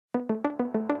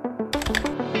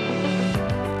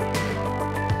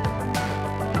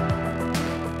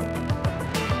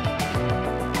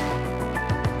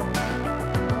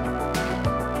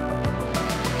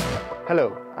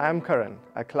I'm Karan,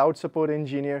 a cloud support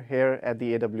engineer here at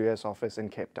the AWS office in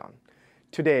Cape Town.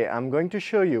 Today, I'm going to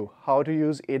show you how to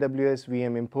use AWS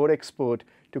VM Import Export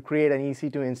to create an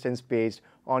EC2 instance based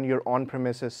on your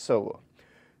on-premises server.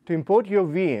 To import your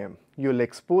VM, you'll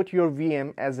export your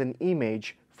VM as an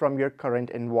image from your current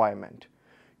environment.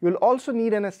 You'll also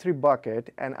need an S3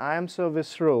 bucket, an IAM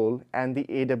service role, and the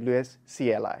AWS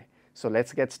CLI. So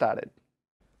let's get started.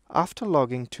 After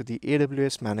logging to the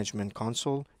AWS Management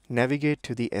Console, navigate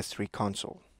to the S3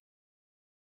 console.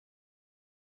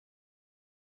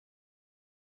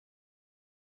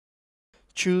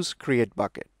 Choose Create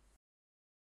Bucket.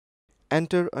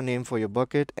 Enter a name for your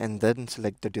bucket and then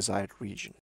select the desired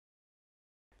region.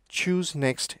 Choose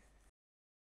Next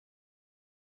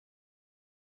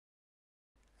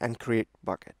and create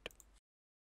bucket.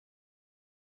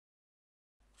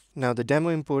 Now the demo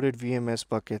imported VMS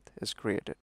bucket is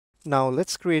created. Now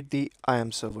let's create the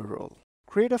IAM server role.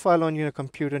 Create a file on your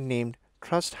computer named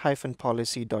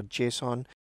trust-policy.json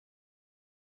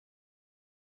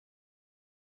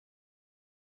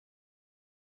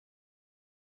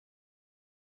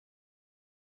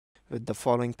with the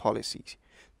following policies.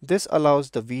 This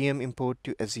allows the VM import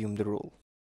to assume the role.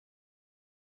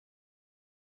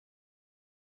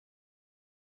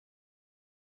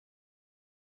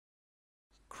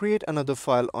 Create another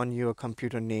file on your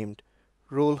computer named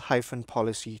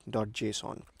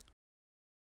role-policy.json,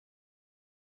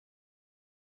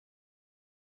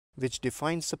 which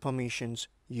defines the permissions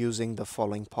using the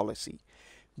following policy.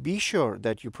 Be sure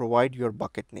that you provide your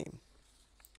bucket name.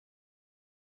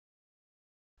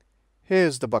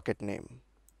 Here's the bucket name.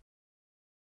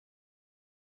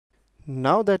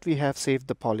 Now that we have saved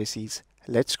the policies,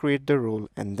 let's create the role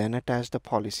and then attach the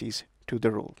policies to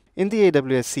the role. In the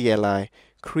AWS CLI,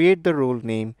 create the role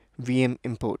name VM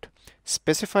Import.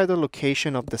 Specify the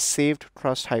location of the saved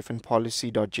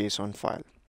trust-policy.json file.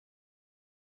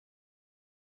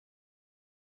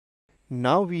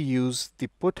 Now we use the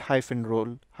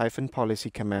put-role-policy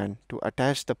command to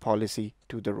attach the policy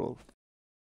to the role.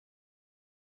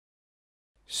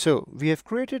 So we have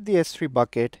created the S3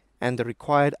 bucket and the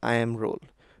required IAM role.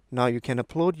 Now you can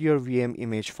upload your VM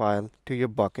image file to your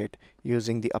bucket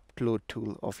using the upload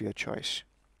tool of your choice.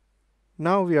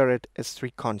 Now we are at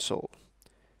S3 console.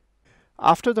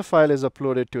 After the file is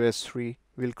uploaded to S3,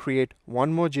 we'll create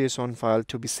one more JSON file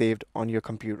to be saved on your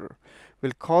computer.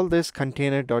 We'll call this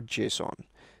container.json.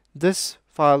 This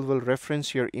file will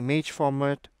reference your image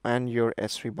format and your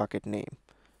S3 bucket name.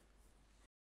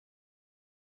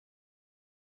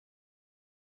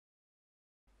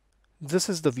 This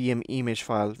is the VM image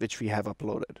file which we have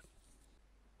uploaded.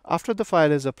 After the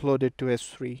file is uploaded to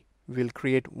S3, we'll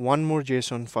create one more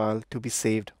JSON file to be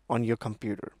saved on your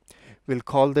computer. We'll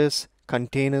call this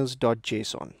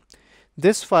containers.json.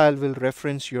 This file will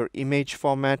reference your image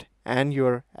format and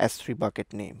your S3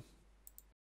 bucket name.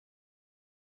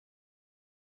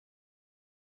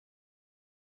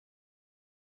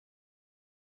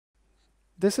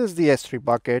 This is the S3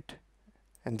 bucket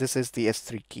and this is the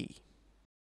S3 key.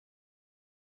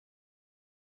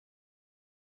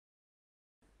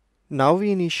 Now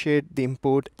we initiate the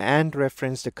import and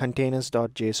reference the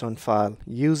containers.json file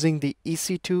using the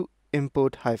EC2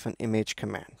 import-image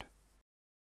command.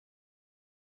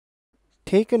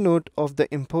 Take a note of the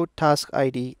import task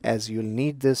ID as you'll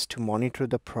need this to monitor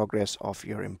the progress of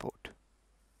your import.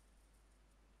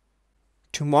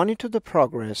 To monitor the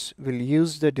progress, we'll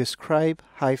use the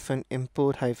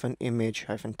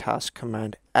describe-import-image-task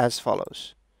command as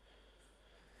follows.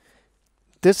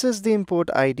 This is the import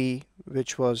ID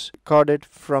which was recorded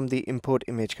from the import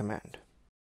image command.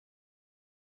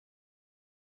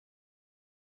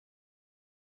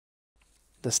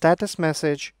 The status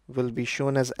message will be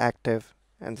shown as active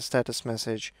and the status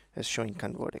message is showing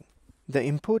converting. The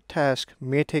import task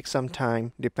may take some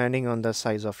time depending on the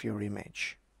size of your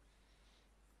image.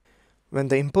 When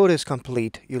the import is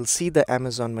complete, you'll see the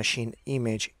Amazon Machine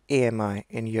image AMI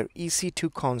in your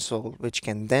EC2 console, which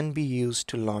can then be used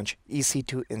to launch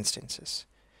EC2 instances.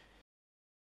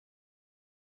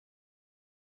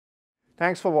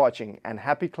 Thanks for watching and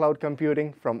happy cloud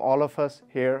computing from all of us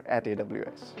here at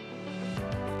AWS.